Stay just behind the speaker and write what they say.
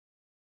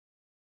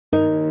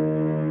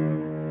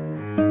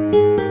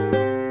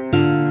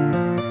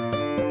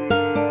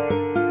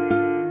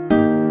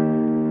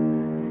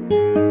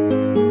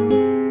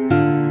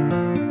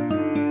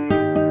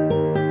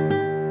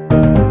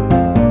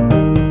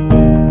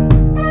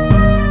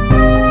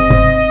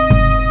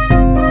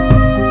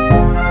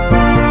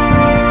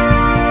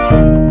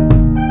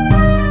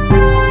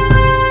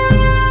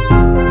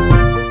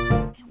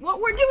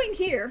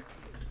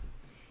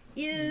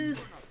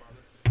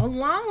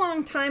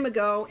Time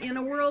ago in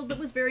a world that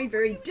was very,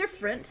 very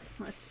different.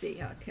 Let's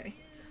see, okay.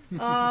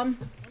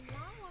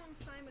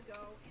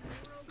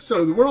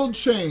 So the world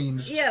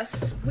changed.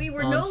 Yes, we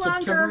were on no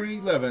longer... September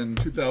 11,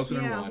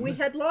 2001. Yeah, we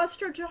had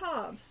lost our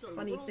jobs.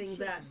 Funny thing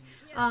that.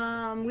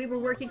 We were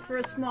working for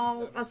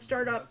a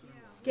startup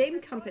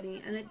game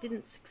company, and it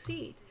didn't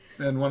succeed.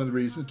 And one of the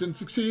reasons it didn't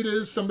succeed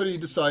is somebody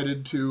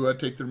decided to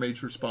take their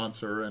major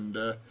sponsor and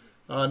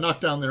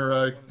knock down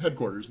their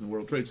headquarters in the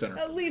World Trade Center.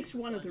 At least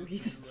one of the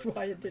reasons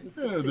why it didn't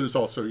succeed. There's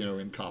also,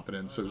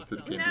 incompetence of the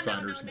game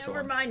designers and so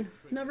on.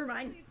 Never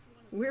mind.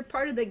 We're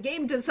part of the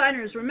game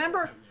designers,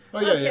 remember? Oh,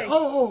 yeah, okay. yeah.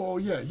 Oh,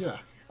 yeah, yeah.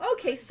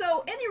 Okay,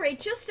 so anyway,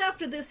 just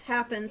after this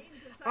happens,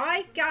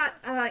 I got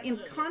in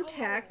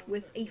contact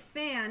with a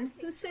fan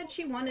who said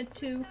she wanted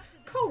to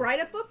co-write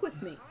a book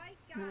with me.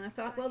 And I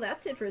thought, well,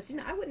 that's interesting.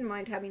 I wouldn't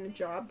mind having a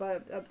job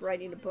of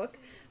writing a book.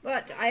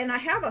 And I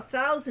have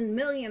 1,000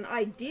 million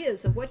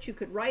ideas of what you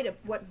could write,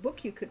 what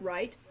book you could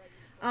write.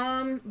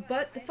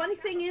 But the funny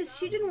thing is,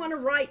 she didn't want to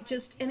write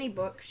just any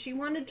book. She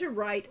wanted to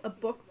write a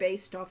book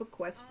based off a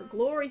Quest for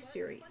Glory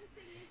series.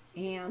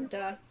 And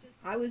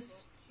I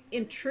was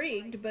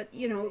intrigued, but,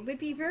 it would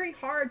be very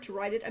hard to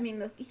write it. I mean,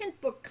 the hint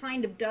book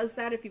kind of does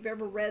that. If you've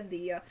ever read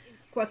the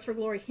Quest for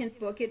Glory hint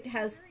book, it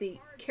has the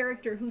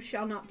character who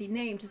shall not be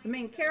named as the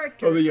main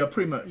character. Oh, the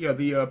Prima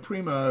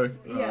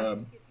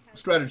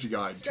strategy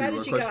guide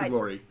to Quest for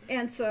Glory.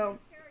 And so...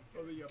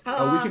 we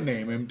can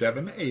name him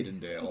Devin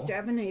Aidendale.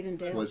 Devin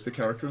Aidendale was the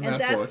character in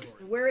and that book. That's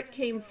where it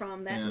came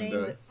from, that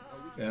name.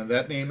 And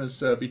that name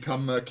has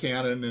become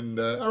canon, and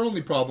our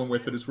only problem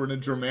with it is we're in a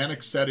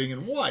Germanic setting,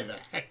 and why the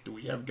heck do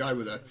we have a guy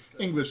with an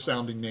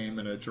English-sounding name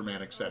in a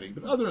Germanic setting?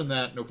 But other than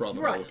that, no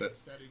problem at all with it.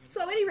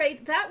 So at any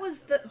rate, that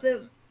was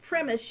the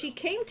premise. She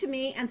came to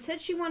me and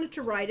said she wanted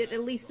to write it.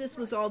 At least this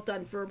was all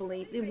done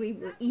verbally. We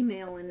were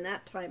emailing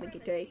that time of the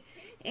day.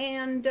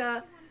 And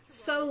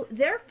so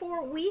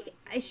therefore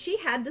she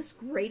had this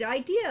great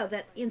idea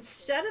that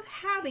instead of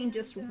having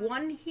just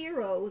one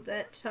hero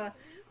that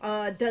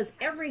does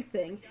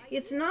everything,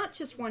 it's not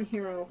just one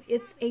hero.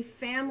 It's a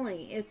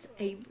family. It's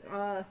a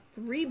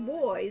 3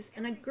 boys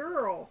and a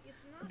girl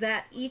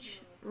that each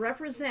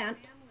represent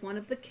one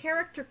of the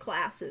character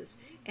classes,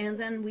 and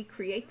then we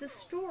create the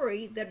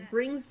story that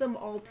brings them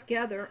all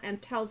together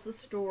and tells the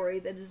story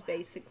that is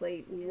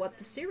basically what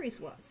the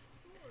series was.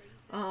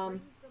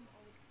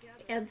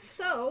 And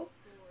so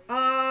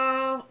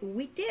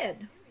we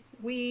did.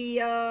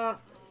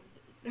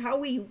 How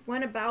we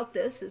went about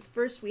this is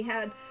first we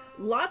had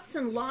lots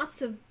and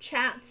lots of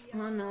chats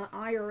on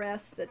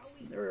IRS,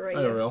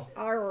 IRL,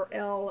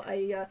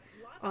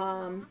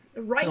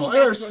 writing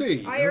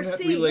IRC.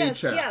 IRC,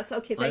 chat. yes,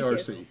 okay, thank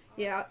IRC. you.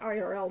 Yeah,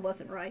 IRL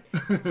wasn't right.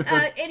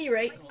 Any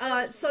rate,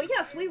 so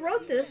yes, we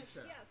wrote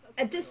this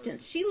at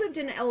distance. She lived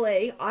in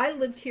LA, I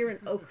lived here in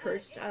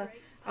Oakhurst.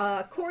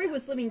 Corey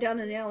was living down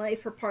in LA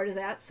for part of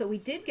that, so we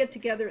did get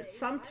together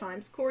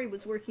sometimes. Corey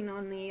was working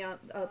on the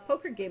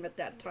poker game at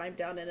that time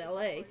down in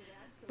LA.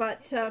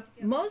 But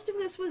most of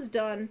this was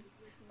done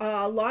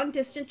long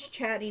distance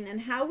chatting,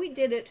 and how we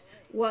did it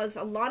was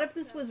a lot of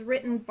this was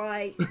written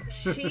by,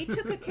 she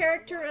took a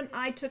character and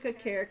I took a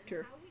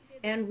character,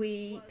 and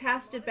we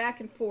passed it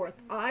back and forth.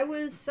 I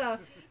was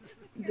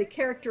the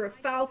character of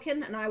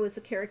Falcon, and I was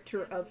the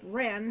character of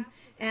Wren,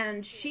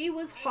 and she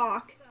was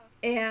Hawk,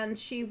 and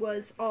she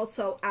was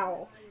also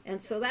Owl.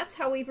 And so that's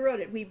how we wrote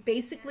it. We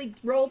basically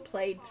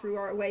role-played through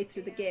our way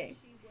through the game.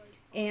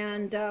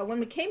 And when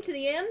we came to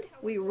the end,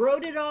 we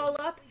wrote it all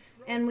up,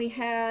 and we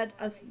had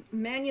a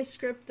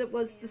manuscript that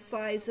was the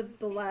size of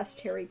the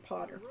last Harry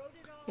Potter.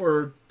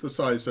 Or the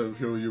size of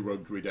Hero You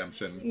Road to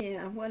Redemption.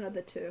 Yeah, one of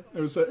the two. It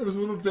was a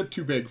little bit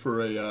too big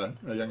for a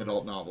young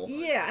adult novel.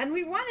 Yeah, and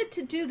we wanted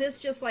to do this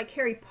just like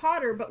Harry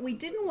Potter, but we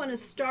didn't want to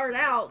start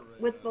out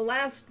with the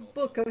last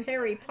book of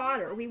Harry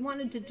Potter. We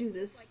wanted to do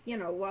this,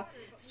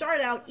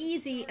 start out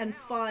easy and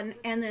fun,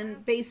 and then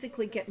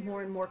basically get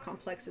more and more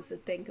complex as the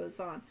thing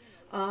goes on.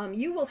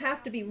 You will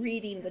have to be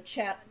reading the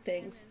chat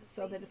things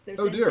so that if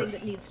there's anything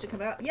that needs to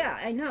come out. Yeah,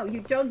 I know.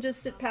 You don't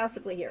just sit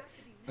passively here.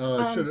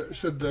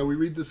 Should we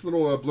read this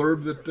little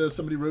blurb that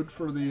somebody wrote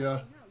for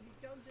the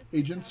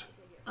agents?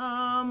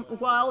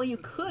 Well, you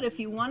could if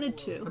you wanted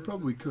to. I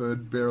probably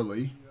could,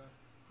 barely.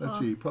 Let's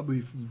see,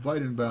 probably Veit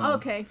and Bound.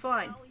 Okay,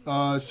 fine.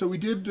 So we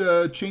did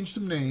change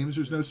some names.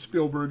 There's no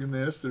Spielberg in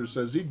this. There's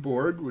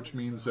Siegburg, which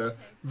means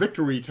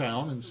Victory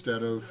Town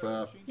instead of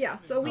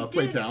so we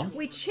Playtown.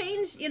 We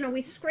changed,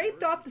 we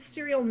scraped off the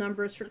serial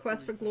numbers for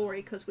Quest for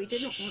Glory because we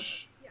didn't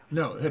want...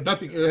 No, it had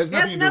nothing. It has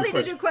nothing,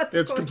 to do with Quest.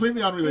 It's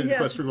completely unrelated to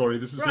Quest for Glory.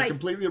 This is a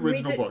completely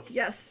original book.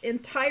 Yes,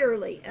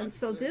 entirely. And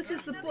so this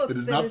is the book. It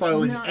is not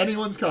violating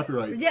anyone's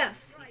copyrights.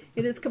 Yes,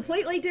 it is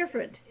completely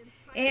different.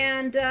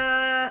 And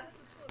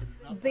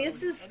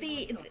this is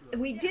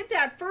we did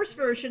that first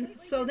version.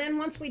 So then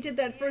once we did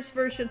that first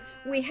version,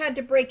 we had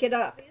to break it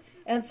up.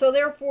 And so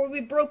therefore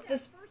we broke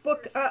this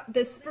book up,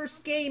 this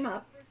first game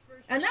up.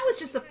 And that was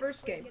just the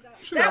first game.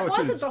 That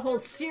wasn't the whole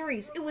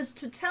series. It was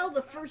to tell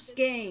the first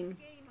game.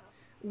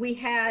 We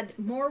had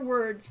more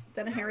words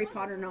than a Harry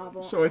Potter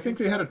novel. So I think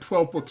they had a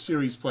 12-book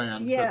series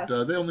planned,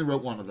 but they only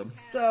wrote one of them.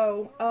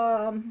 So,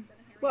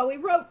 well, we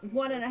wrote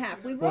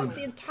 1.5. We wrote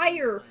the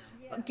entire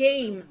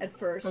game at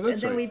first, and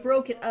then we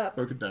broke it up.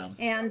 Broke it down.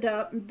 And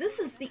this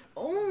is the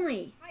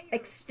only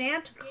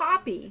extant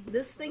copy.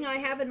 This thing I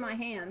have in my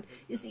hand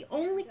is the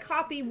only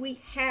copy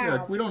we have.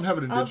 Yeah, we don't have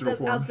it in digital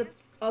form.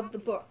 Of the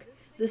book.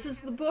 This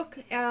is the book.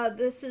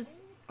 This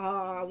is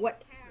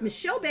what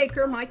Mishell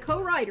Baker, my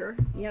co-writer.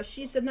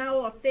 She's now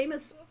a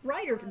famous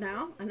writer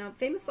now, and a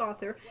famous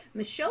author.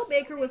 Mishell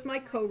Baker was my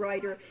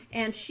co-writer,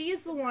 and she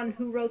is the one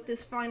who wrote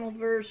this final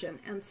version.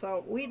 And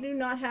so we do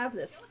not have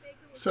this.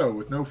 So,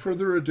 with no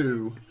further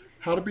ado,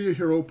 How to Be a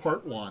Hero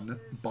Part 1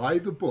 by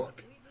the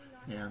book.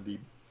 And the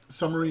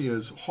summary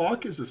is,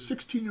 Hawk is a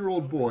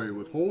 16-year-old boy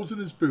with holes in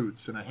his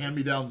boots and a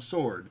hand-me-down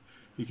sword.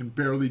 He can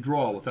barely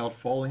draw without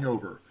falling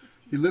over.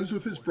 He lives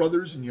with his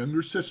brothers and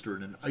younger sister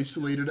in an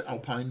isolated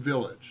alpine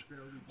village.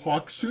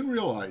 Hawk soon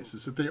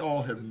realizes that they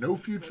all have no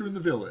future in the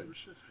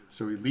village,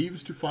 so he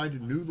leaves to find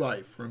a new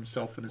life for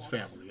himself and his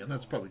family. And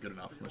that's probably good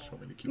enough. Unless you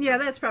want me to keep going.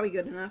 That's probably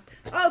good enough.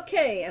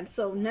 Okay, and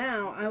so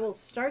now I will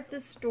start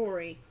this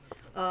story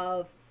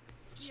of...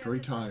 Story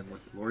time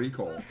with Lori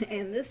Cole.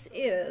 And this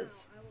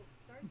is...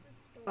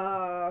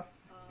 To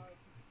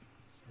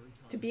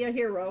Be a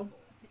Hero.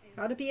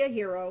 How to Be a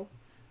Hero.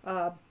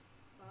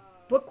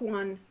 Book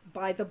 1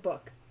 by the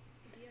book.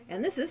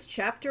 And this is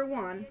Chapter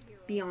 1,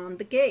 Beyond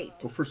the Gate.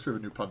 Well, first we have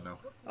a new pun, though.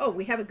 Oh,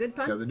 we have a good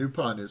pun? Yeah, the new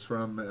pun is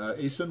from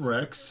Ace and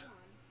Rex.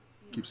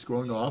 Keeps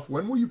going off.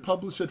 When will you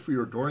publish it for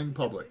your adoring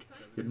public?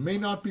 It may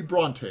not be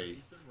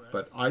Bronte,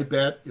 but I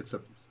bet it's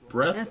a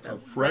breath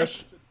of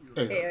fresh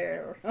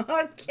air.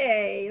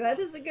 Okay, that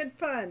is a good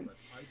pun.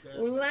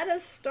 Let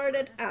us start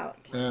it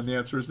out. And the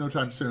answer is no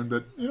time soon,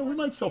 but, we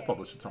might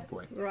self-publish at some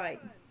point.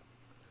 Right.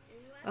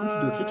 We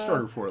could do a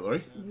Kickstarter for it,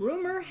 Lori.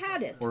 Rumor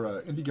had it. Or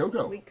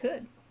Indiegogo. We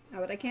could.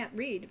 But I can't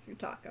read if you're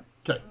talking.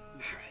 Okay. All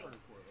right.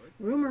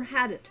 Rumor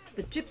had it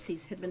the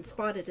gypsies had been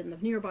spotted in the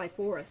nearby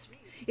forest.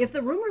 If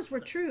the rumors were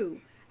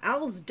true,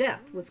 Owl's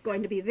death was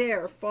going to be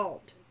their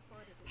fault.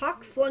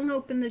 Hawk flung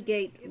open the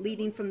gate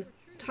leading from the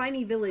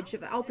tiny village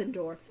of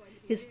Alpendorf,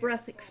 his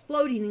breath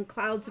exploding in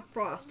clouds of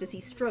frost as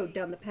he strode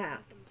down the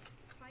path.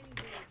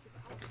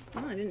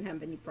 Oh, I didn't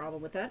have any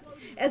problem with that.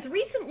 As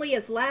recently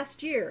as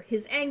last year,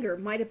 his anger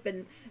might have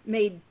been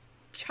made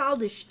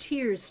childish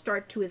tears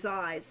start to his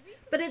eyes,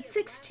 but at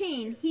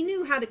 16, he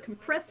knew how to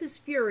compress his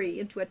fury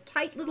into a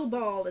tight little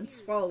ball and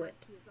swallow it.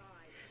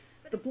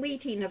 The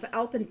bleating of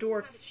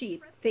Alpendorf's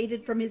sheep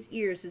faded from his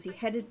ears as he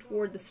headed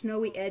toward the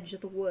snowy edge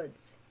of the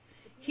woods.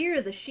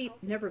 Here the sheep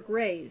never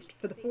grazed,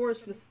 for the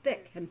forest was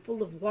thick and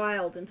full of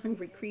wild and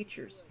hungry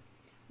creatures.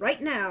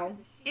 Right now,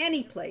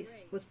 any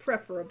place was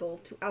preferable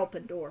to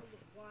Alpendorf.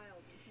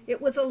 It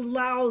was a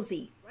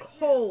lousy,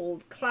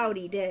 cold,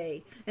 cloudy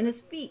day, and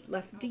his feet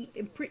left deep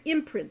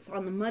imprints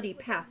on the muddy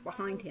path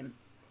behind him.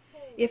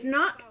 If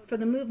not for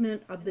the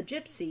movement of the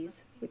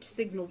gypsies, which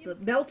signaled the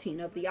melting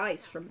of the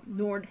ice from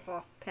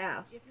Nordhoff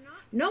Pass,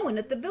 no one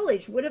at the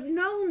village would have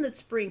known that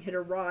spring had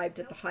arrived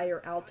at the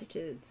higher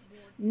altitudes.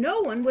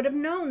 No one would have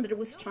known that it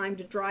was time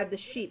to drive the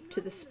sheep to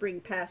the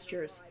spring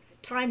pastures,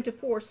 time to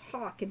force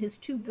Hawk and his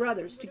 2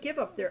 brothers to give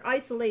up their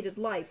isolated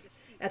life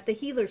at the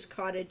healer's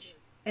cottage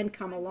and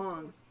come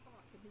along.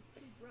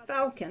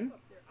 Falcon,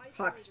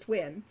 Hawk's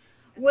twin,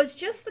 was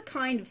just the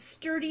kind of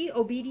sturdy,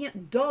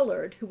 obedient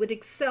dullard who would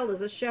excel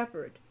as a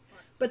shepherd.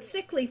 But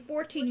sickly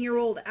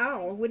 14-year-old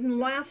Owl wouldn't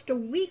last a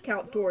week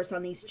outdoors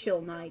on these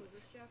chill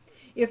nights.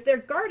 If their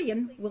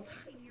guardian,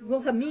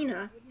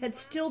 Wilhelmina, had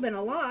still been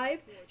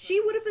alive,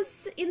 she would have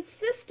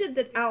insisted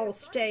that Owl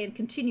stay and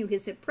continue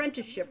his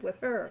apprenticeship with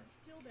her.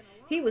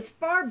 He was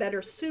far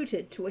better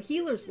suited to a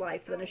healer's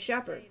life than a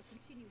shepherd's.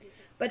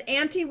 But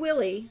Auntie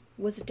Willie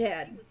was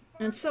dead,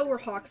 and so were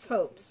Hawk's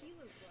hopes.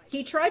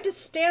 He tried to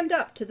stand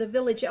up to the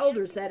village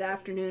elders that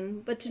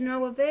afternoon, but to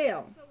no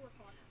avail.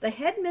 The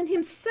headman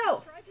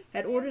himself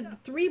had ordered the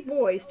 3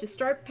 boys to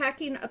start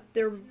packing up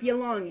their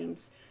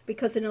belongings,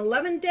 because in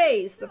 11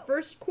 days the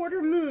first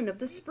quarter moon of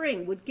the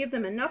spring would give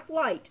them enough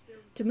light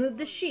to move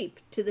the sheep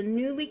to the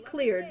newly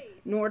cleared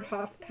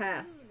Nordhoff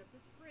Pass.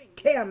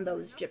 Damn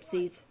those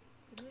gypsies!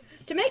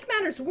 To make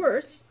matters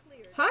worse,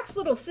 Hawk's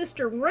little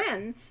sister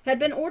Wren had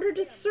been ordered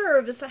to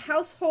serve as a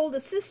household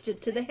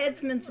assistant to the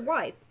headsman's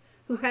wife,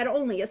 who had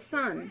only a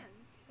son.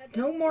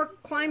 No more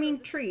climbing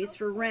trees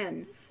for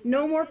Wren.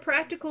 No more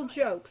practical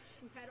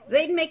jokes.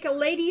 They'd make a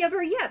lady of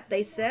her yet,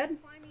 they said.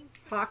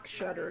 Hawk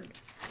shuddered.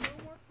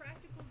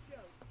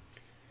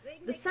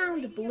 The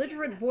sound of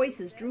belligerent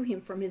voices drew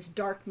him from his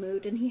dark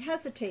mood, and he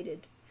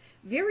hesitated.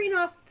 Veering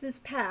off his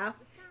path,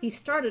 he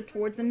started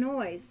toward the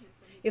noise.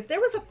 If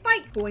there was a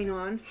fight going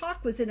on,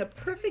 Hawk was in a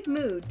perfect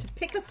mood to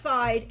pick a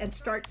side and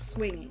start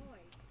swinging.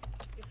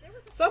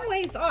 Some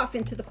ways off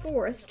into the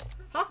forest,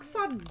 Hawk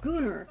saw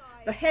Gunnar,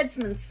 the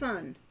headsman's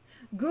son.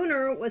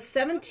 Gunnar was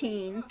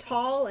 17,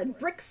 tall and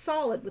brick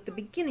solid with the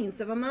beginnings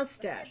of a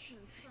mustache.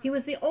 He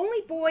was the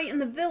only boy in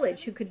the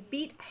village who could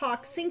beat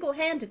Hawk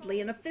single-handedly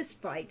in a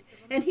fistfight,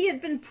 and he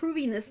had been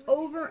proving this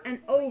over and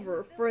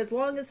over for as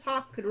long as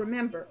Hawk could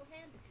remember.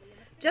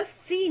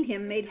 Just seeing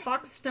him made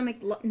Hawk's stomach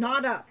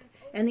knot up,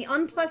 and the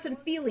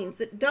unpleasant feelings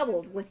that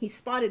doubled when he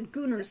spotted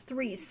Gunnar's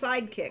 3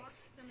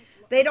 sidekicks.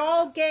 They'd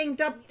all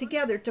ganged up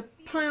together to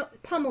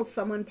pummel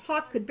someone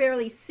Hawk could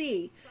barely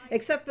see,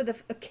 except for the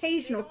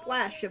occasional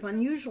flash of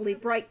unusually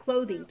bright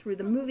clothing through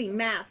the moving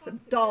mass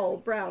of dull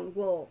brown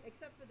wool.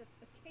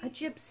 A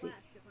gypsy.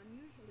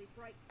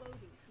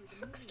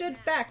 Hawk stood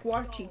back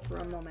watching for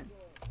a moment.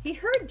 He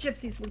heard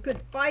gypsies were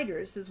good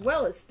fighters as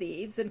well as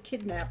thieves and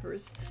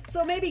kidnappers,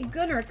 so maybe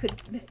Gunnar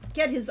could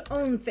get his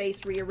own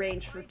face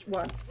rearranged for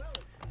once.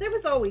 There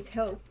was always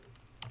hope.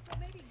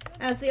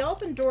 As the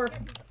Alpendorf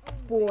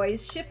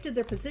boys shifted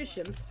their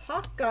positions,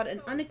 Hawk got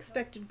an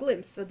unexpected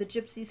glimpse of the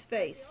gypsy's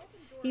face.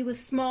 He was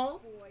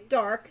small,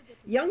 dark,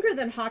 younger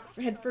than Hawk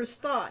had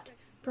first thought,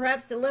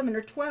 perhaps 11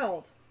 or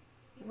 12.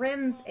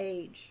 Wren's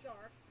age.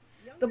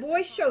 The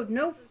boy showed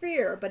no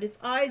fear, but his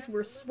eyes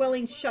were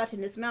swelling shut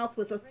and his mouth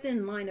was a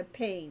thin line of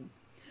pain.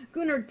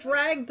 Gunnar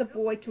dragged the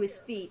boy to his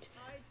feet,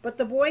 but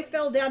the boy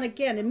fell down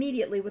again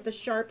immediately with a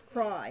sharp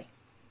cry.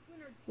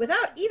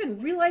 Without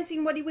even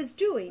realizing what he was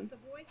doing,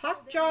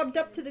 Hawk jogged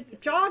up to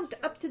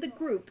the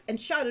group and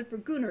shouted for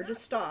Gunnar to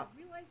stop.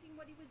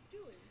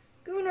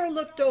 Gunnar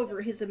looked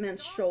over his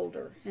immense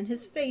shoulder, and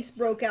his face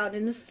broke out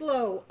in a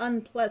slow,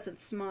 unpleasant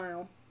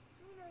smile.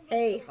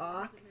 "Hey,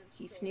 Hawk,"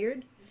 he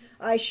sneered.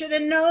 "I should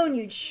have known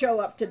you'd show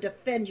up to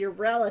defend your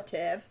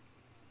relative."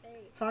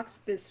 Hawk's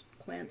fist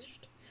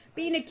clenched.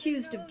 Being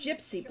accused of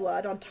gypsy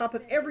blood on top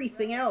of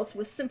everything else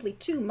was simply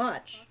too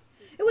much.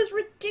 It was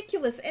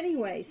ridiculous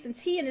anyway,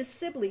 since he and his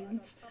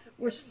siblings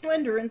were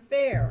slender and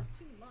fair.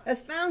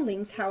 As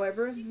foundlings,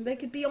 however, they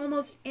could be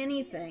almost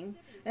anything,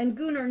 and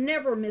Gunnar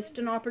never missed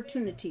an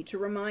opportunity to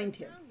remind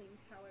him.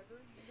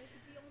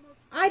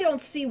 "I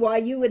don't see why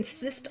you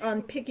insist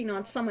on picking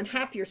on someone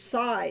half your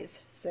size,"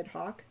 said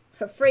Hawk.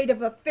 "Afraid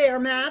of a fair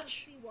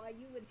match?"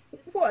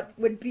 "What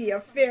would be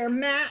a fair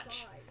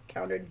match?"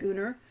 countered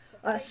Gunnar.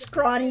 "A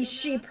scrawny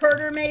sheep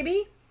herder,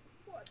 maybe?"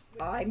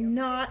 "I'm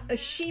not a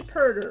sheep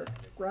herder,"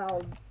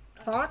 growled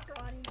Hawk.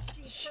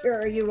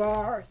 "Sure you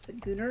are,"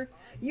 said Gunnar.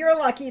 "You're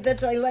lucky that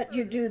they let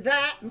you do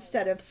that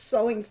instead of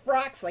sewing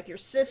frocks like your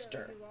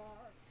sister."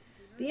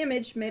 The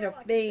image made a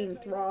vein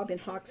throb in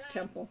Hawk's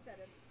temple.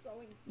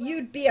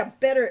 You'd make a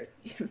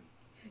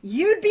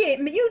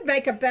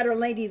better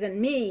lady than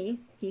me,"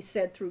 he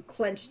said through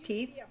clenched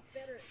teeth,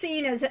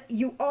 "seeing as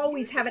you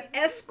always have an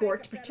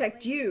escort to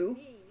protect you."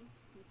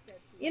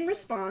 In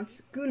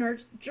response, Gunnar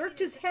jerked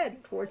his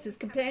head towards his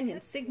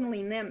companions,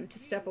 signaling them to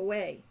step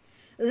away.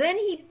 Then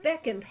he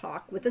beckoned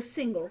Hawk with a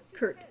single,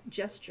 curt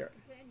gesture.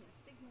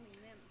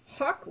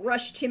 Hawk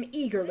rushed him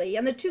eagerly,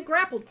 and the two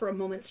grappled for a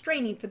moment,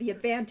 straining for the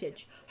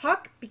advantage.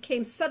 Hawk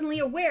became suddenly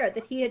aware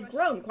that he had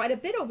grown quite a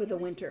bit over the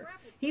winter.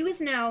 He was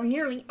now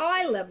nearly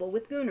eye level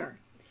with Gunnar.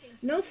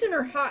 No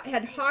sooner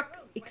had Hawk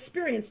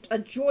experienced a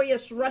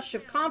joyous rush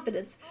of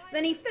confidence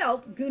than he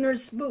felt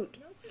Gunnar's boot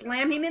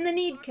slam him in the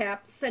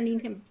kneecap,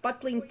 sending him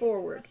buckling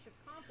forward.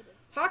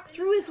 Hawk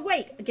threw his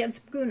weight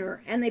against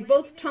Gunnar, and they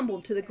both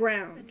tumbled to the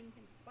ground.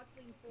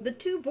 The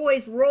two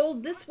boys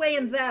rolled this way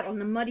and that on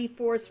the muddy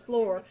forest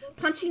floor,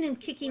 punching and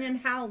kicking and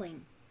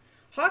howling.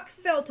 Hawk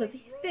felt a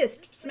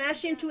fist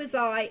smash into his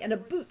eye and a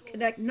boot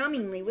connect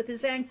numbingly with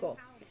his ankle.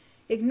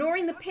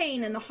 Ignoring the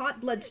pain and the hot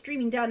blood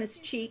streaming down his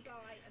cheek,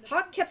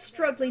 Hawk kept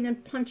struggling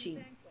and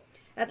punching.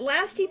 At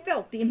last he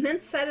felt the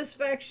immense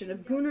satisfaction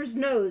of Gunnar's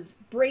nose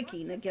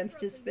breaking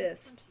against his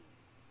fist.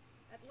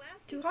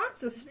 To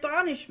Hawk's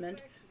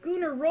astonishment,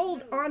 Gunnar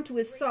rolled onto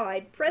his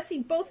side,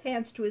 pressing both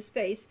hands to his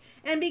face,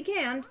 and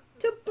began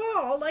to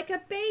bawl like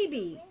a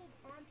baby.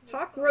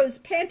 Hawk rose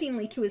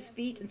pantingly to his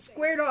feet and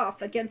squared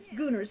off against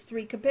Gunnar's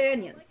 3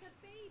 companions.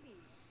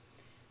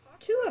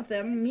 2 of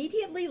them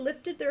immediately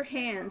lifted their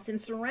hands in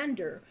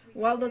surrender,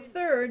 while the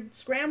third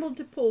scrambled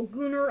to pull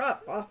Gunnar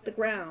up off the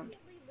ground.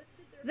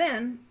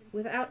 Then,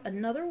 without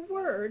another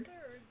word,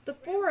 the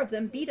 4 of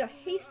them beat a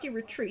hasty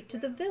retreat to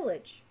the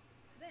village.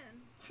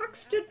 Hawk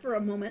stood for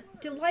a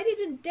moment, delighted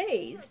and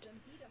dazed,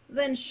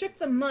 then shook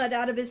the mud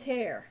out of his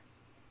hair.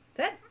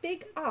 That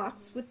big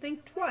ox would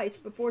think twice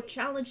before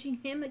challenging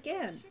him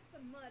again.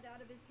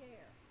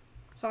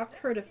 Hawk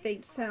heard a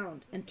faint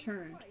sound and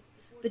turned.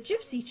 The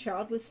gypsy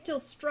child was still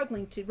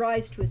struggling to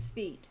rise to his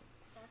feet.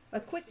 A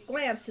quick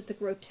glance at the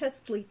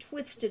grotesquely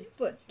twisted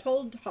foot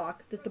told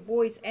Hawk that the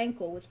boy's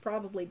ankle was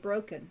probably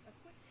broken.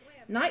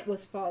 Night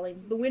was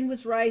falling, the wind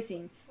was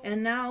rising,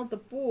 and now the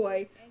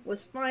boy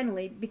was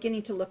finally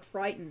beginning to look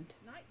frightened.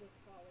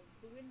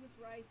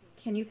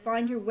 "Can you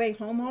find your way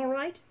home all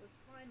right?"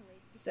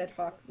 said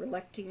Hawk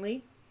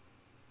reluctantly.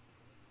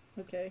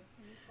 "Okay."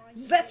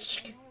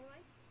 "Zetsch!"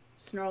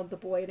 snarled the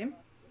boy at him.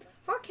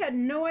 Hawk had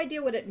no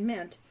idea what it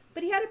meant,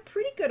 but he had a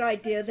pretty good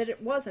idea that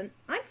it wasn't,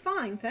 "I'm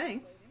fine,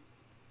 thanks."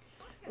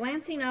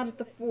 Glancing out at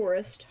the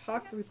forest,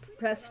 Hawk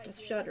repressed a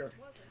shudder.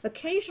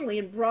 Occasionally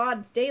in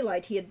broad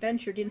daylight he had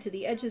ventured into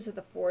the edges of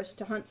the forest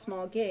to hunt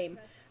small game,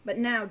 but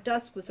now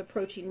dusk was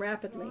approaching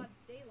rapidly.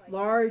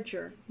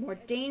 Larger, more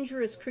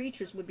dangerous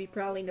creatures would be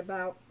prowling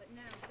about,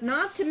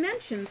 not to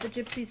mention the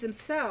gypsies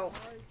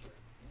themselves.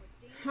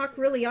 Hawk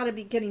really ought to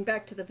be getting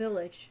back to the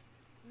village.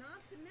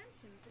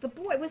 The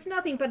boy was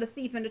nothing but a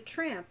thief and a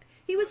tramp.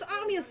 He was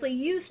obviously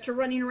used to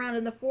running around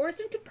in the forest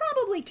and could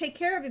probably take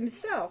care of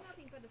himself.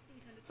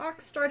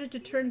 Hawk started to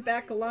turn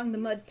back along the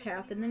mud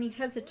path, and then he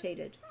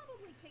hesitated.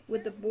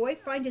 Would the boy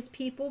find his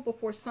people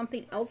before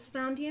something else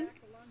found him?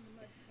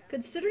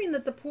 Considering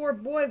that the poor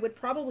boy would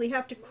probably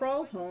have to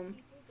crawl home,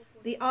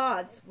 the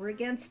odds were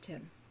against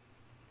him.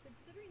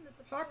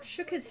 Hawk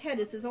shook his head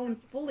at his own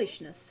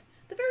foolishness.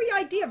 The very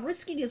idea of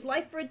risking his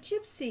life for a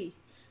gypsy.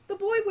 The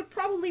boy would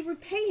probably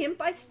repay him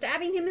by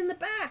stabbing him in the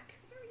back.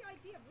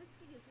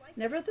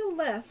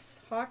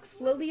 Nevertheless, Hawk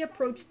slowly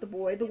approached the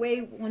boy the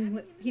way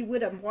he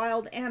would a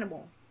wild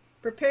animal,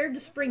 prepared to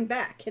spring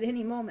back at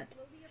any moment.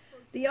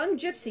 The young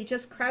gypsy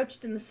just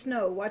crouched in the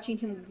snow, watching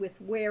him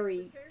with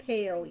wary,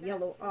 pale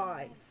yellow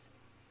eyes.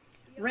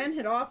 Wren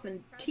had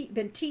often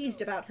been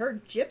teased about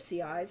her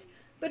gypsy eyes,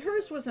 but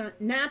hers was a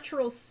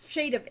natural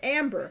shade of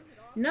amber,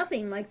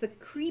 nothing like the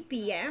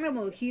creepy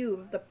animal hue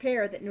of the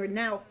pair that were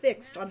now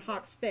fixed on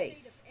Hawk's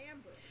face.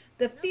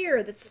 The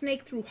fear that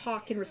snaked through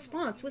Hawk in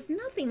response was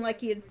nothing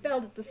like he had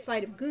felt at the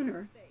sight of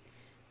Gunnar.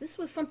 This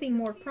was something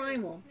more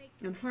primal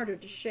and harder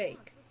to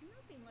shake.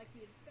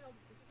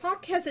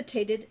 Hawk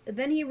hesitated,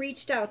 then he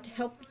reached out to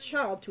help the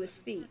child to his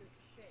feet.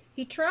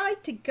 He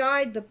tried to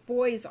guide the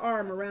boy's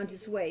arm around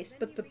his waist,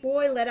 but the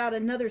boy let out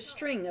another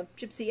string of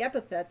gypsy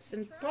epithets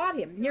and fought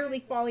him, nearly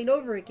falling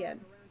over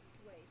again.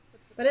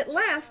 But at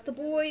last the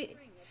boy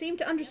seemed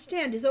to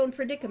understand his own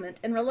predicament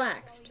and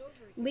relaxed,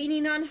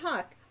 leaning on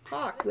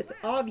Hawk with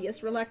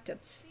obvious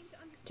reluctance.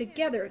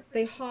 Together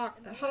they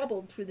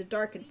hobbled through the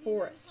darkened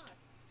forest.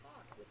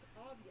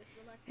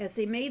 As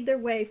they made their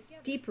way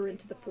deeper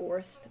into the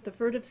forest, the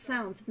furtive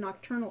sounds of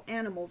nocturnal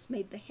animals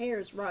made the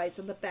hairs rise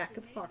on the back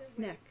of Hawk's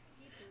neck.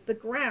 The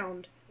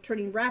ground,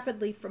 turning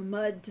rapidly from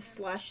mud to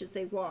slush as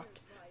they walked,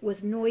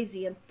 was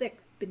noisy and thick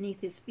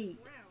beneath his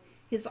feet.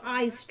 His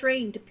eyes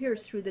strained to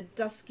pierce through the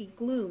dusky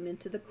gloom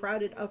into the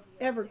crowded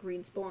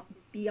evergreens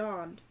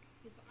beyond.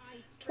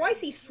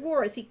 Twice he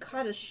swore as he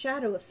caught a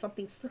shadow of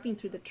something slipping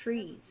through the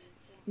trees,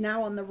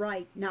 now on the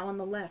right, now on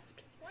the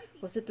left.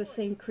 Was it the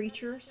same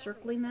creature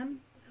circling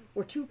them,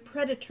 or two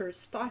predators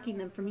stalking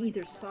them from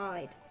either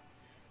side?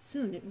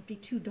 Soon it would be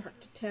too dark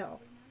to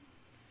tell.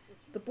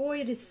 The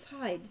boy at his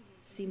side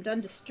seemed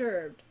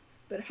undisturbed,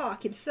 but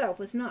Hawk himself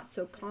was not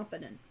so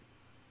confident.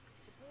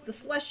 The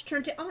slush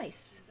turned to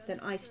ice, then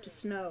ice to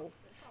snow.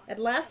 At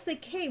last they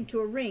came to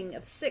a ring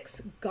of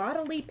 6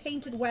 gaudily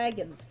painted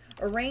wagons,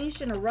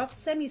 arranged in a rough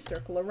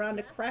semicircle around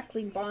a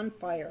crackling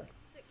bonfire.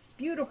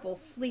 Beautiful,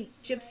 sleek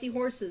gypsy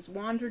horses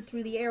wandered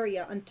through the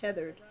area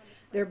untethered,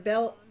 their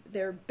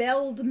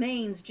belled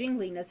manes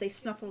jingling as they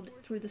snuffled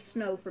through the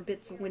snow for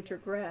bits of winter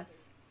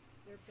grass.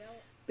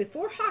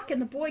 Before Hawk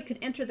and the boy could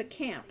enter the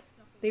camp,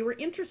 they were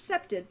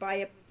intercepted by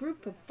a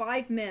group of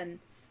 5 men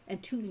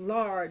and 2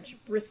 large,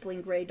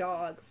 bristling gray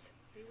dogs.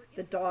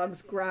 The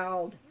dogs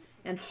growled,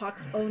 and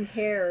Hawk's own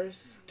hair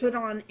stood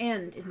on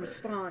end in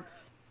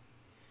response.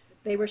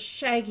 They were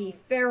shaggy,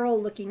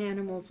 feral-looking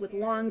animals with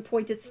long,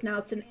 pointed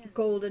snouts and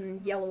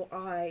golden yellow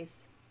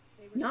eyes.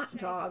 Not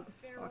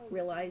dogs, Hawk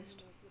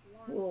realized.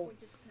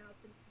 Wolves.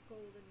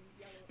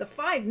 The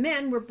 5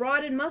 men were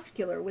broad and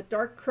muscular, with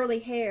dark curly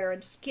hair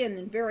and skin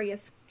in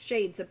various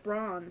shades of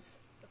bronze.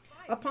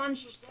 Upon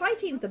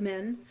sighting the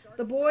men,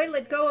 the boy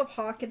let go of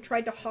Hawk and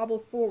tried to hobble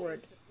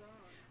forward.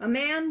 A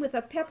man with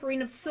a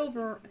peppering of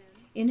silver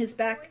in his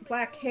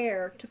black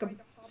hair took a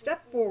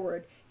step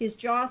forward, his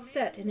jaw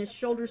set and his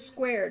shoulders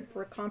squared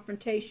for a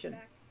confrontation.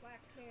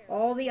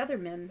 All the other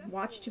men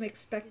watched him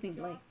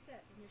expectantly.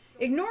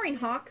 Ignoring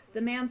Hawk,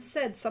 the man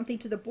said something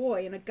to the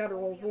boy in a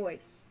guttural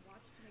voice.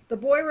 The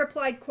boy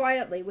replied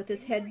quietly with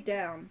his head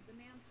down.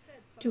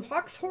 To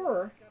Hawk's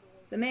horror,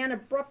 the man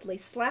abruptly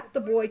slapped the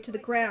boy to the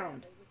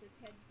ground.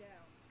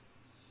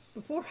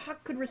 Before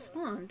Hawk could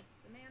respond,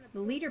 the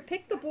leader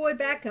picked the boy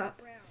back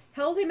up,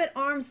 held him at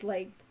arm's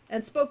length,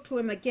 and spoke to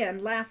him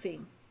again,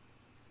 laughing.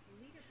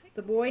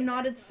 The boy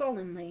nodded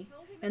sullenly,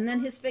 and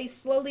then his face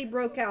slowly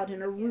broke out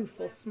in a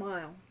rueful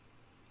smile.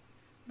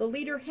 The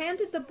leader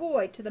handed the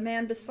boy to the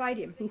man beside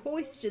him, who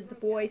hoisted the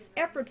boy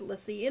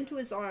effortlessly into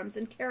his arms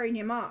and carried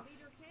him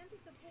off.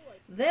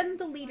 Then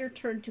the leader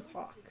turned to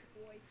Hawk.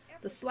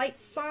 The slight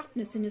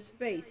softness in his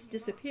face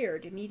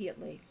disappeared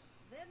immediately.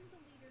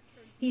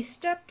 He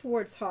stepped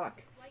towards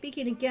Hawk,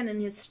 speaking again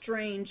in his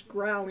strange,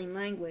 growling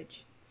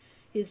language.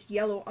 His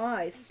yellow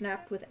eyes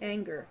snapped with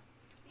anger.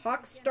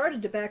 Hawk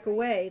started to back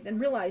away, then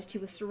realized he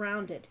was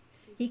surrounded.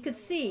 He could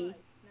see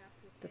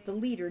that the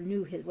leader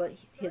knew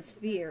his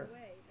fear.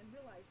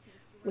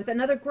 With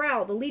another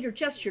growl, the leader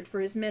gestured for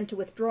his men to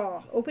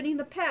withdraw, opening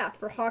the path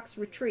for Hawk's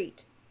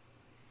retreat.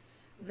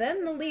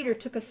 Then the leader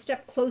took a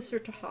step closer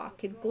to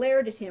Hawk and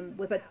glared at him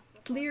with a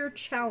clear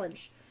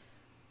challenge,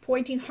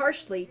 pointing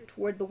harshly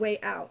toward the way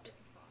out.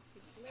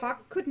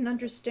 Hawk couldn't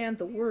understand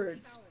the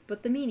words,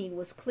 but the meaning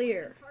was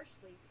clear.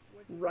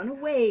 Run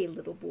away,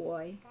 little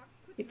boy,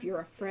 if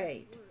you're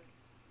afraid.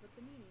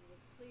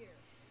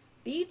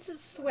 Beads of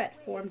sweat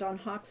formed on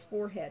Hawk's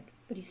forehead,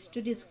 but he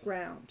stood his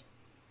ground.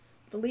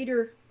 The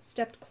leader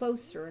stepped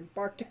closer and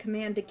barked a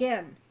command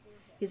again,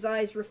 his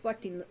eyes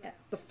reflecting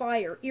the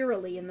fire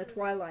eerily in the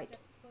twilight.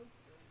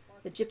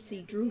 The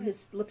gypsy drew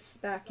his lips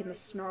back in the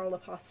snarl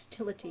of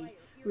hostility,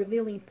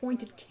 revealing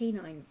pointed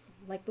canines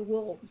like the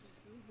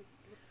wolves.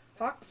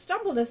 Hawk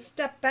stumbled a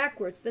step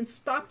backwards, then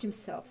stopped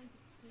himself.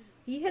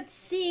 He had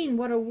seen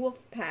what a wolf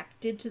pack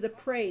did to the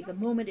prey the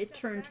moment it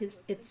turned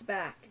its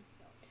back.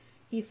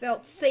 He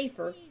felt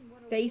safer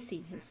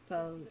facing his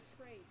foes.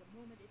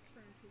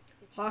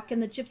 Hawk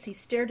and the gypsy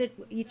stared at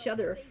each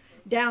other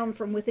down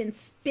from within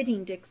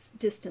spitting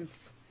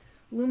distance.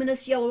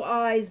 Luminous yellow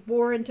eyes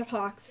bore into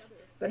Hawk's,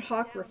 but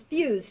Hawk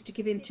refused to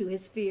give in to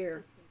his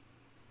fear.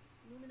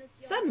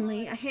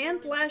 Suddenly, a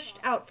hand lashed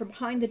out from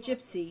behind the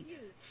gypsy,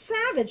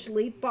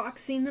 savagely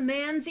boxing the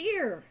man's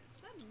ear.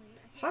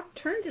 Hawk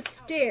turned to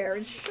stare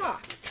in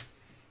shock,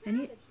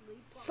 and he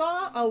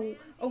saw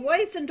a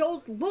wizened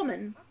old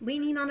woman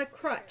leaning on a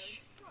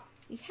crutch.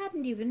 He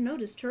hadn't even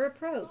noticed her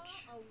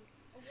approach.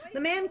 The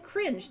man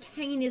cringed,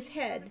 hanging his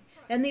head,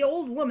 and the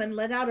old woman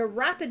let out a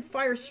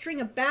rapid-fire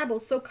string of babble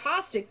so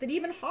caustic that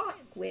even Hawk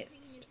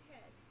winced.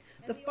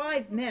 The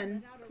 5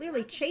 men,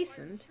 clearly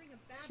chastened,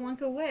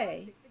 slunk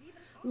away,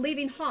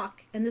 leaving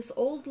Hawk and this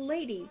old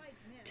lady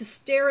to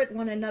stare at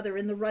one another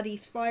in the ruddy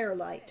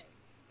firelight.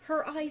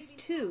 Her eyes,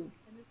 too,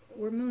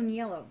 were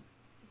moon-yellow.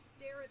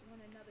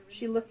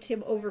 She looked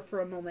him over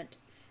for a moment,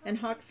 and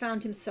Hawk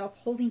found himself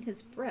holding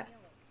his breath.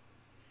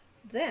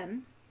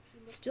 Then,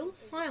 still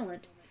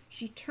silent,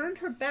 she turned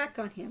her back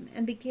on him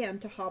and began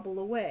to hobble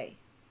away.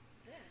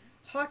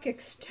 Hawk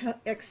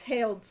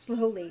exhaled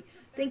slowly,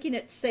 thinking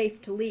it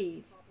safe to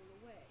leave.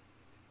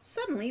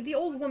 Suddenly, the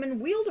old woman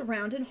wheeled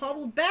around and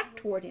hobbled back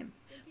toward him.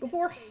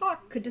 Before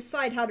Hawk could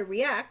decide how to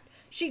react,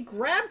 she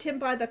grabbed him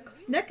by the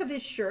neck of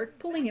his shirt,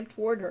 pulling him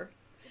toward her.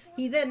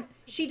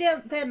 She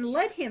then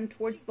led him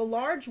towards the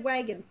large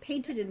wagon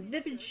painted in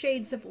vivid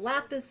shades of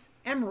lapis,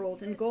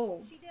 emerald, and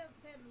gold.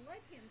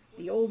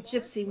 The old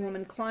gypsy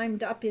woman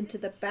climbed up into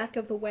the back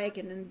of the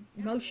wagon and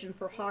motioned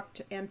for Hawk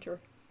to enter.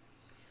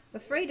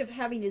 Afraid of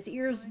having his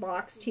ears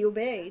boxed, he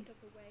obeyed.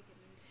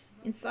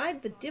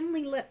 Inside the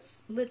dimly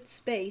lit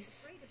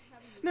space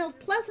smelled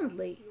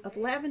pleasantly of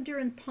lavender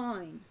and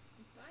pine.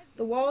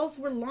 The walls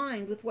were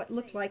lined with what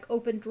looked like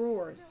open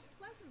drawers.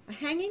 A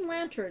hanging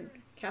lantern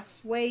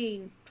cast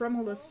swaying,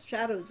 tremulous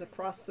shadows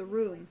across the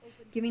room,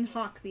 giving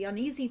Hawk the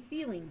uneasy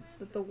feeling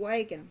that the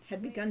wagon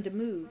had begun to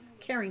move,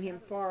 carrying him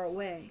far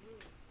away.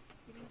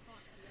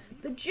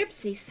 The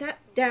gypsy sat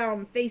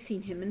down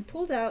facing him and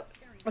pulled out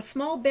a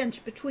small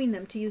bench between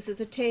them to use as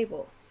a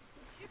table.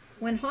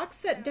 When Hawk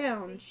sat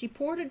down, she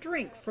poured a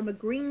drink from a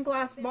green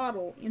glass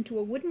bottle into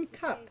a wooden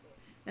cup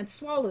and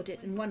swallowed it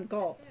in one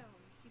gulp.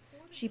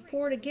 She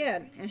poured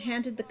again and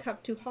handed the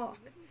cup to Hawk,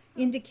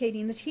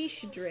 indicating that he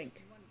should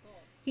drink.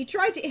 He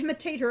tried to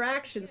imitate her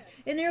actions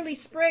and nearly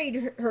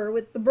sprayed her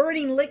with the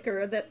burning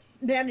liquor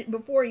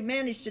before he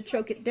managed to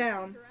choke it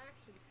down.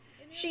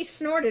 She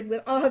snorted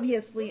with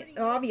obvious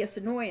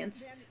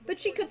annoyance, but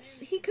he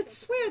could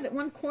swear that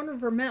one corner of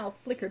her mouth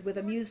flickered with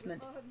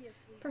amusement.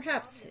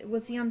 Perhaps it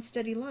was the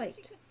unsteady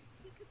light.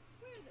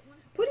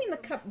 Putting the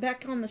cup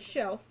back on the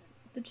shelf,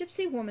 the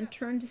gypsy woman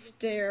turned to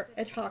stare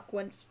at Hawk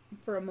once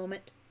for a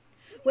moment.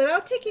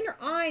 Without taking her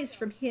eyes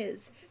from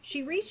his,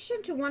 she reached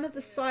into one of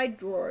the side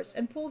drawers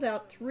and pulled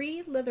out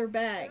 3 leather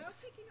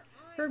bags.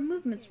 Her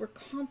movements were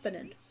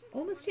confident,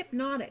 almost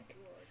hypnotic.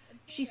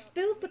 She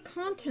spilled the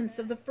contents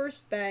of the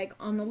first bag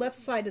on the left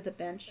side of the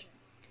bench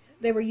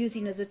they were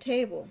using as a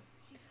table.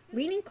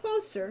 Leaning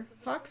closer,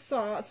 Hawk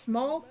saw a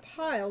small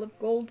pile of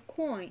gold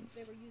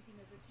coins.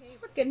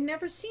 Hawk had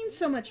never seen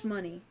so much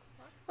money.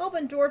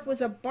 Elbendorf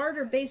was a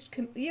barter-based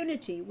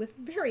community with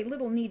very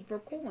little need for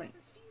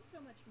coins.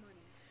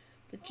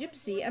 The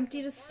gypsy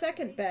emptied a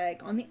second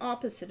bag on the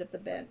opposite of the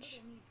bench.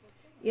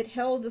 It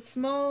held a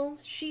small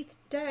sheathed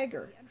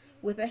dagger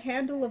with a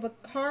handle of a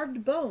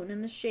carved bone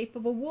in the shape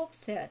of a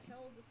wolf's head.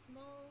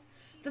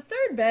 The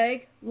third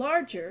bag,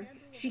 larger,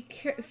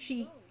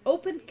 she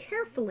opened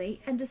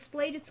carefully and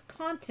displayed its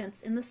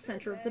contents in the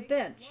center of the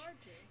bench.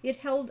 It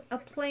held a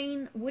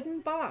plain wooden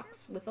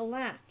box with a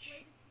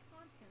latch.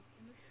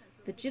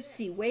 The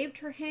gypsy waved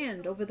her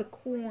hand over the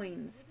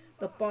coins,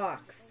 the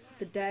box,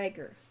 the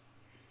dagger.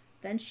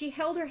 Then she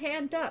held her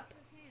hand up,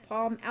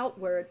 palm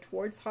outward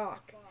towards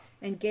Hawk,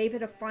 and gave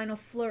it a final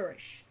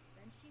flourish.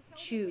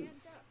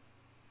 Choose.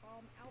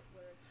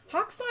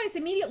 Hawk's eyes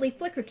immediately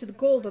flickered to the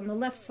gold on the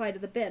left side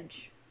of the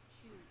bench.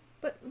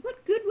 But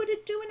what good would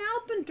it do in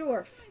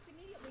Alpendorf?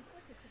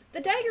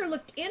 The dagger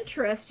looked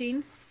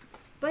interesting,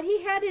 but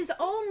he had his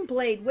own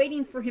blade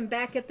waiting for him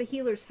back at the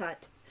healer's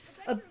hut.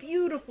 A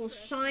beautiful,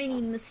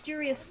 shining,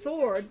 mysterious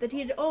sword that he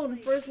had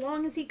owned for as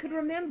long as he could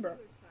remember.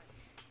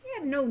 He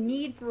had no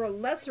need for a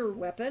lesser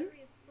weapon.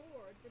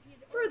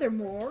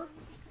 Furthermore,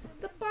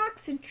 the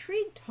box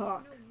intrigued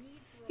Hawk.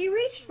 He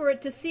reached for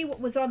it to see what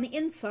was on the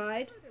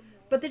inside,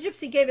 but the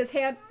gypsy gave his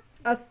hand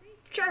a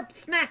sharp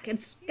smack and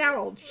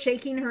scowled,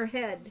 shaking her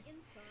head.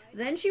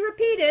 Then she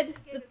repeated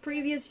the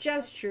previous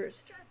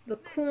gestures. The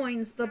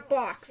coins, the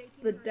box,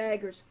 the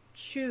daggers.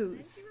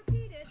 Choose.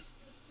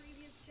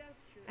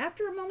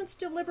 After a moment's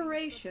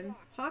deliberation,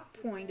 Hawk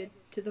pointed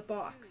to the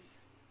box.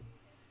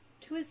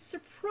 To his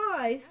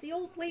surprise, the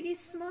old lady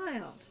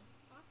smiled.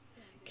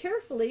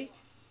 Carefully,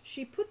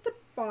 she put the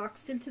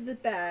box into the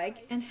bag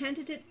and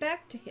handed it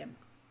back to him.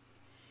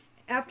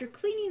 After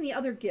cleaning the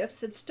other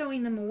gifts and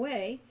stowing them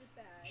away,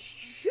 she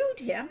shooed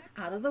him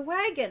out of the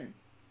wagon.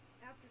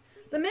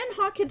 The men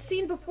Hawk had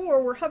seen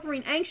before were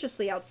hovering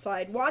anxiously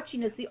outside,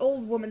 watching as the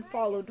old woman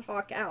followed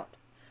Hawk out.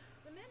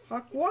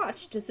 Hawk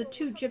watched as the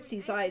two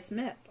gypsies' eyes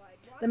met.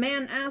 The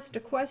man asked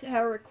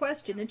her a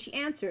question, and she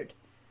answered.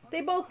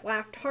 They both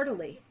laughed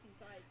heartily.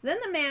 Then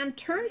the man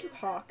turned to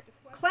Hawk,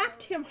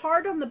 clapped him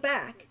hard on the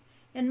back,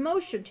 and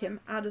motioned him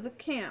out of the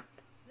camp.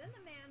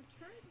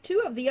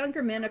 Two of the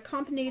younger men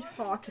accompanied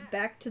Hawk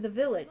back to the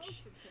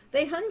village.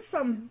 They hung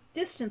some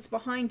distance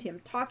behind him,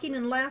 talking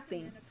and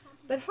laughing,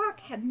 but Hawk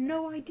had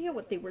no idea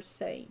what they were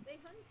saying.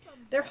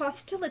 Their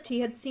hostility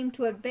had seemed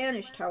to have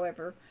vanished,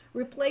 however,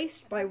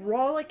 replaced by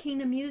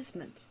rollicking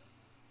amusement.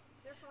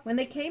 When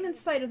they came in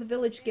sight of the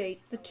village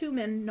gate, the two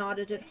men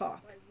nodded at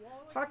Hawk.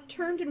 Hawk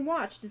turned and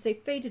watched as they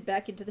faded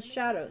back into the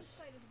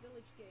shadows.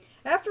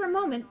 After a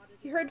moment,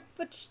 he heard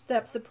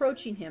footsteps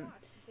approaching him,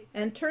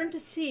 and turned to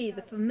see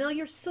the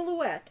familiar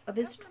silhouette of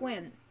his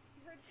twin.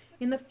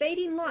 In the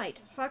fading light,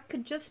 Hawk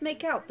could just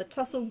make out the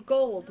tousled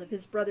gold of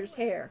his brother's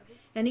hair,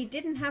 and he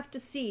didn't have to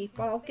see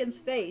Falcon's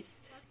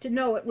face to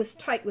know it was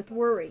tight with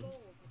worry.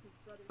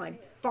 "I'm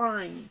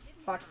fine,"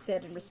 Hawk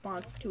said in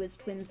response to his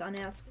twin's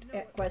unasked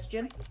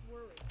question.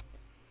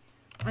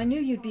 "I knew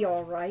you'd be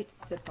all right,"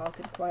 said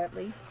Falcon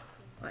quietly.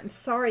 "I'm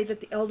sorry that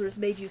the elders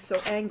made you so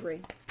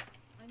angry."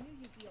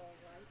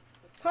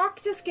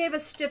 Hawk just gave a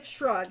stiff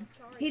shrug.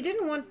 He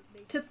didn't want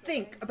to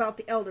think about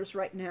the elders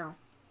right now.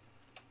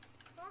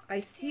 "I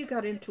see you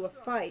got into a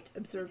fight,"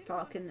 observed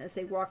Falcon as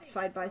they walked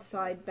side by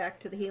side back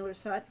to the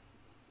healer's hut.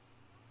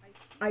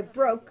 "I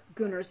broke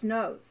Gunnar's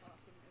nose."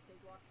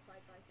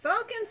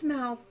 Falcon's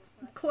mouth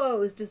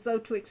closed as though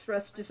to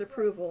express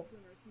disapproval.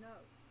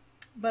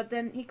 But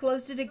then he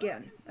closed it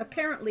again.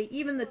 Apparently,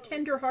 even the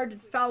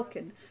tender-hearted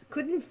Falcon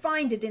couldn't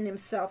find it in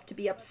himself to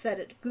be upset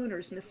at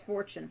Gunnar's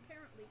misfortune.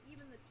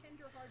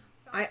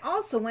 "I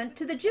also went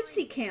to the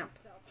gypsy camp,"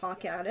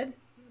 Hawk added.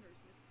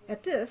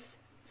 At this,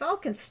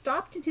 Falcon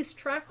stopped in his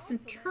tracks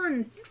and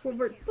turned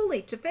toward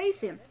fully to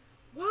face him.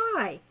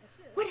 "Why?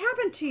 What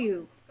happened to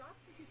you?"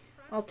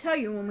 "I'll tell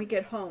you when we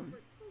get home."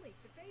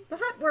 The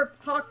hut where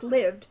Hawk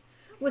lived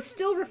was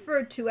still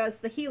referred to as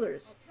the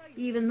Healer's,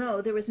 even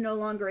though there was no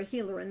longer a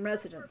healer in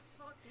residence.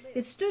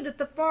 It stood at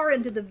the far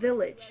end of the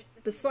village,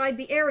 beside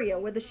the area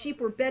where the sheep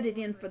were bedded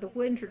in for the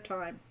winter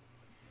time.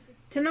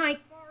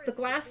 Tonight, the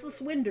glassless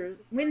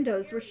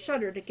windows were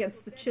shuttered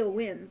against the chill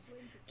winds,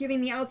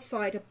 giving the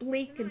outside a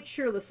bleak and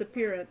cheerless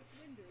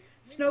appearance.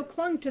 Snow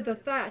clung to the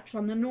thatch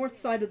on the north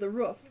side of the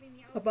roof,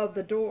 above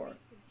the door.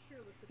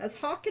 As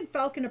Hawk and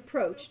Falcon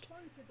approached,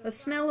 a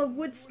smell of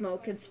wood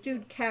smoke and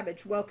stewed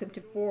cabbage welcomed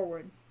him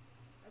forward.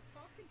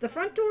 The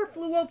front door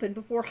flew open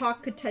before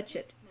Hawk could touch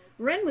it.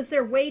 Wren was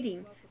there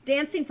waiting,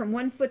 dancing from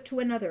one foot to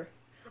another.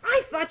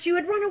 "I thought you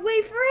had run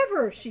away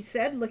forever," she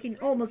said, looking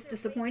almost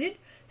disappointed.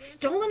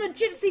 "Stolen a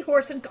gypsy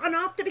horse and gone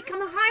off to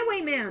become a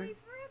highwayman."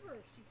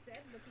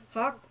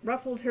 Hawk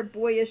ruffled her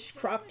boyish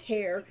cropped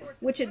hair,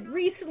 which had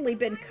recently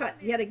been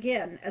cut yet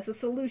again as a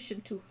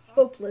solution to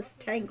hopeless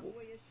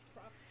tangles.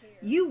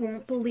 "You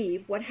won't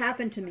believe what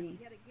happened to me,"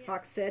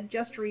 Hawk said,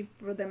 gesturing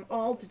for them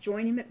all to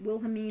join him at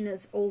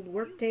Wilhelmina's old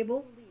work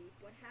table.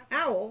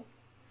 Owl,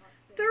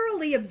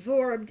 thoroughly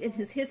absorbed in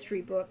his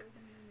history book,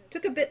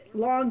 took a bit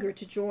longer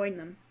to join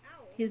them.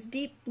 His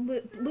deep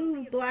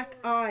blue-black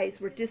eyes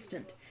were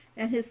distant,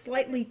 and his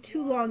slightly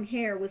too long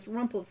hair was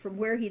rumpled from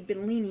where he'd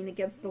been leaning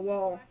against the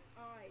wall.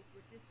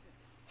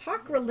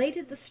 Hawk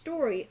related the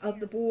story of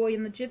the boy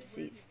and the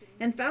gypsies,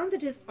 and found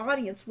that his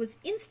audience was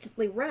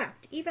instantly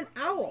rapt, even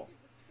Owl.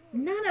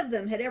 None of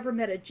them had ever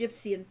met a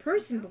gypsy in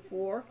person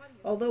before,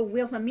 although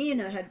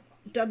Wilhelmina had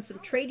done some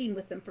trading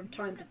with them from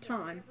time to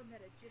time.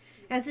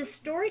 As his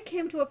story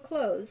came to a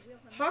close,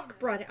 Hawk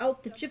brought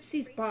out the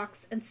gypsy's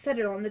box and set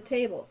it on the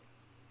table.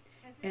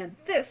 "And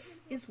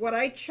this is what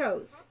I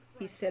chose,"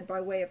 he said by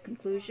way of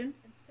conclusion.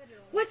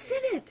 "What's in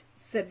it?"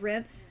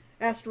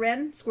 asked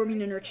Wren,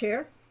 squirming in her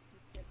chair.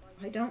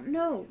 "I don't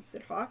know,"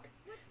 said Hawk.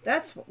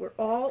 "That's what we're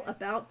all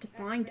about to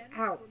find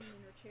out."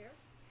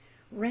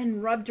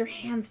 Wren rubbed her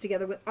hands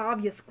together with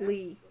obvious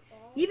glee.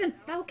 Even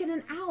Falcon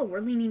and Owl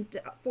were leaning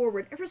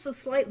forward ever so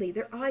slightly,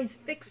 their eyes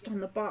fixed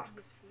on the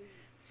box.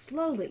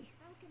 Slowly,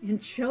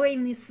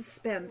 Enjoying the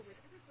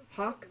suspense,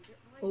 Hawk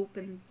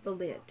opened the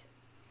lid.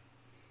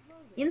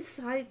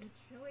 Inside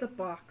the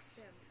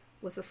box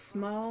was a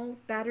small,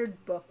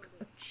 battered book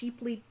of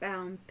cheaply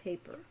bound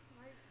paper.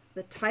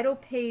 The title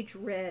page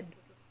read,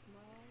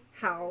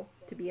 "How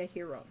to be a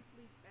Hero."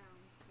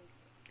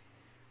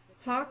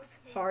 Hawk's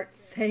heart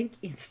sank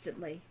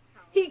instantly.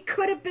 He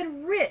could have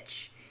been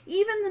rich.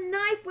 Even the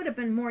knife would have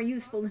been more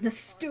useful than a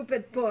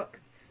stupid book.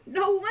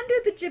 No wonder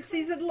the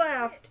gypsies had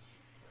laughed.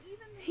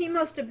 He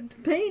must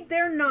have made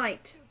their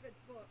night.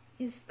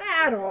 "Is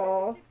that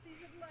all?"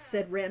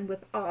 said Wren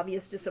with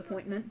obvious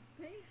disappointment.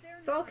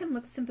 Falcon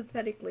looked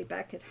sympathetically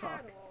back at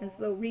Hawk, as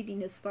though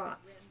reading his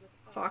thoughts.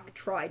 Hawk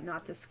tried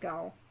not to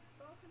scowl.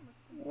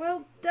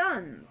 "Well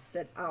done,"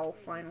 said Owl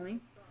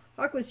finally.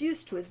 Hawk was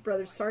used to his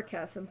brother's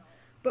sarcasm,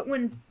 but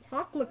when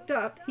Hawk looked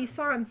up, he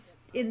saw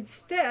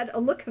instead a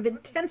look of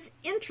intense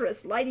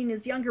interest lighting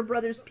his younger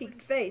brother's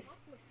peaked face.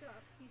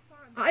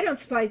 "I don't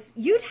suppose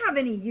you'd have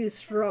any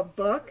use for a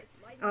book,"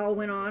 Owl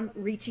went on,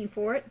 reaching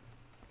for it.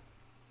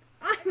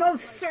 "I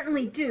most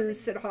certainly do,"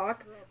 said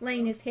Hawk,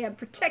 laying his hand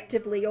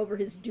protectively over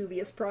his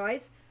dubious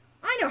prize.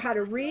 "I know how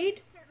to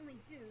read."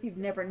 "You'd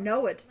never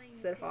know it,"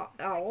 said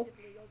Owl.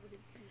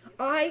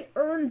 "I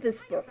earned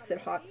this book,"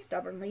 said Hawk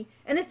stubbornly,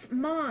 "and it's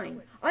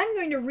mine. I'm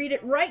going to read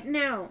it right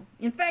now.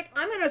 In fact,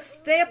 I'm going to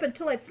stay up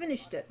until I've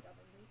finished it."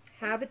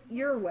 "Have it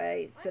your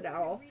way," said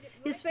Owl.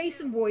 His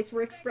face and voice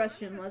were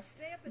expressionless,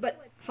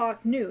 but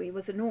Hawk knew he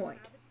was annoyed.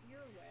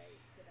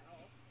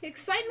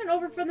 Excitement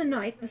over for the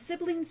night, the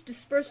siblings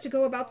dispersed to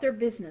go about their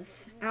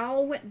business.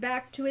 Owl went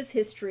back to his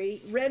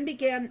history. Wren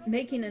began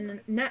making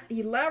an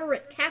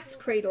elaborate cat's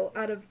cradle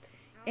out of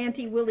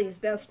Auntie Willie's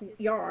best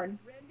yarn.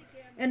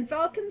 And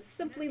Falcon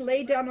simply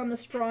lay down on the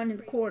straw in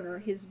the corner,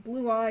 his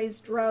blue eyes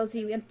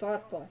drowsy and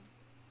thoughtful.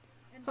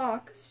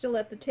 Hawk, still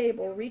at the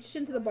table, reached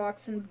into the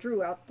box and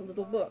drew out the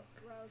little book.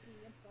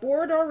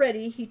 Bored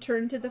already, he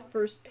turned to the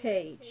first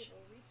page.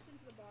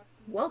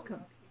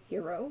 "Welcome,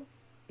 hero,"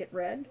 it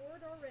read.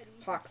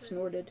 Hawk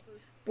snorted.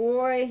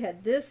 Boy,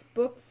 had this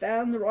book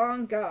found the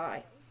wrong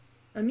guy.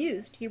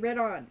 Amused, he read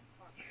on.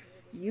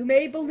 "You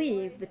may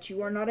believe that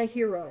you are not a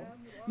hero.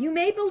 You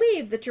may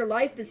believe that your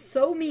life is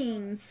so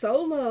mean,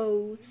 so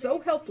low, so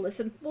helpless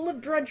and full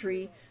of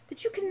drudgery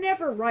that you can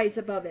never rise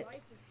above it.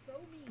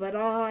 But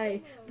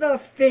I, the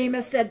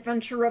famous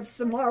adventurer of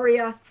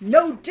Samaria,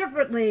 know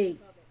differently."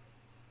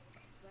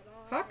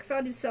 Hawk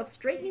found himself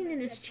straightening in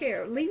his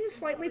chair, leaning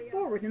slightly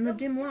forward in the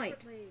dim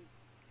light.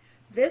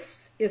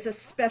 "This is a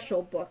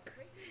special book.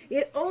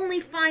 It only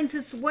finds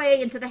its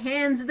way into the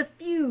hands of the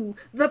few,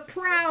 the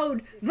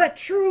proud, the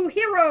true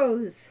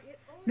heroes.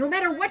 No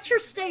matter what your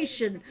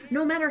station,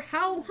 no matter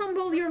how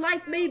humble your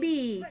life may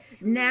be,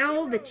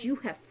 now that you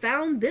have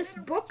found this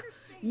book,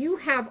 you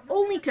have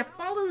only to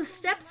follow the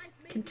steps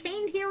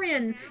contained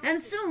herein,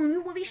 and soon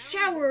you will be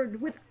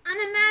showered with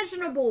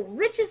unimaginable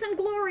riches and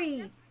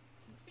glory."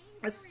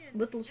 A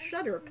little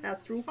shudder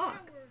passed through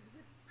Hawk.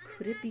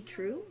 Could it be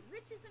true?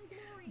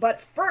 "But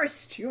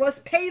first you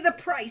must pay the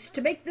price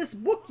to make this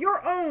book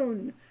your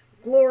own.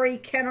 Glory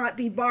cannot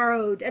be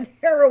borrowed, and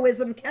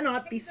heroism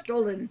cannot be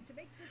stolen.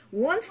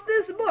 Once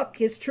this book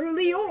is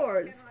truly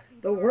yours,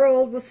 the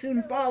world will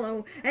soon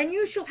follow, and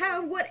you shall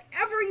have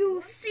whatever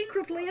you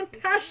secretly and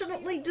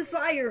passionately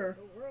desire.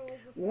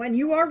 When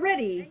you are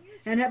ready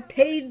and have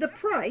paid the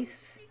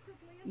price,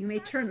 you may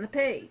turn the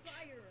page."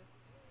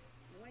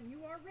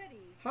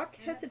 Hawk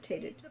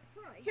hesitated.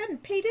 He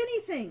hadn't paid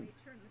anything.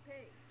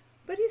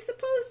 But he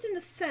supposed in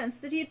a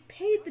sense that he had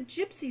paid the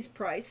gypsies'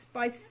 price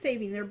by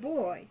saving their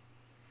boy.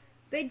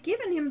 They'd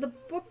given him the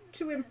book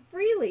to him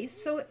freely,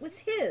 so it was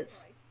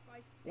his,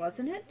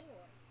 wasn't it?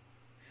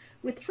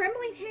 With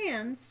trembling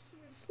hands,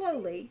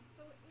 slowly,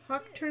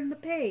 Hawk turned the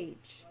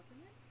page.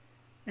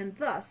 And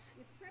thus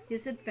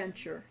his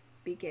adventure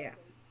began.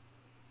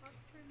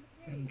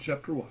 In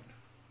chapter 1.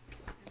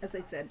 As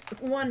I said,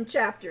 one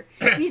chapter.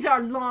 These are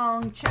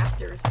long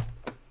chapters.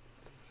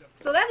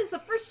 So that is the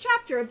first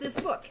chapter of this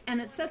book,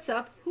 and it sets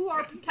up who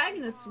our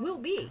protagonists will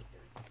be.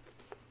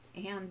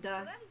 And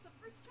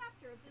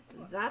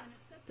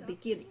that's the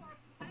beginning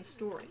of the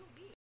story.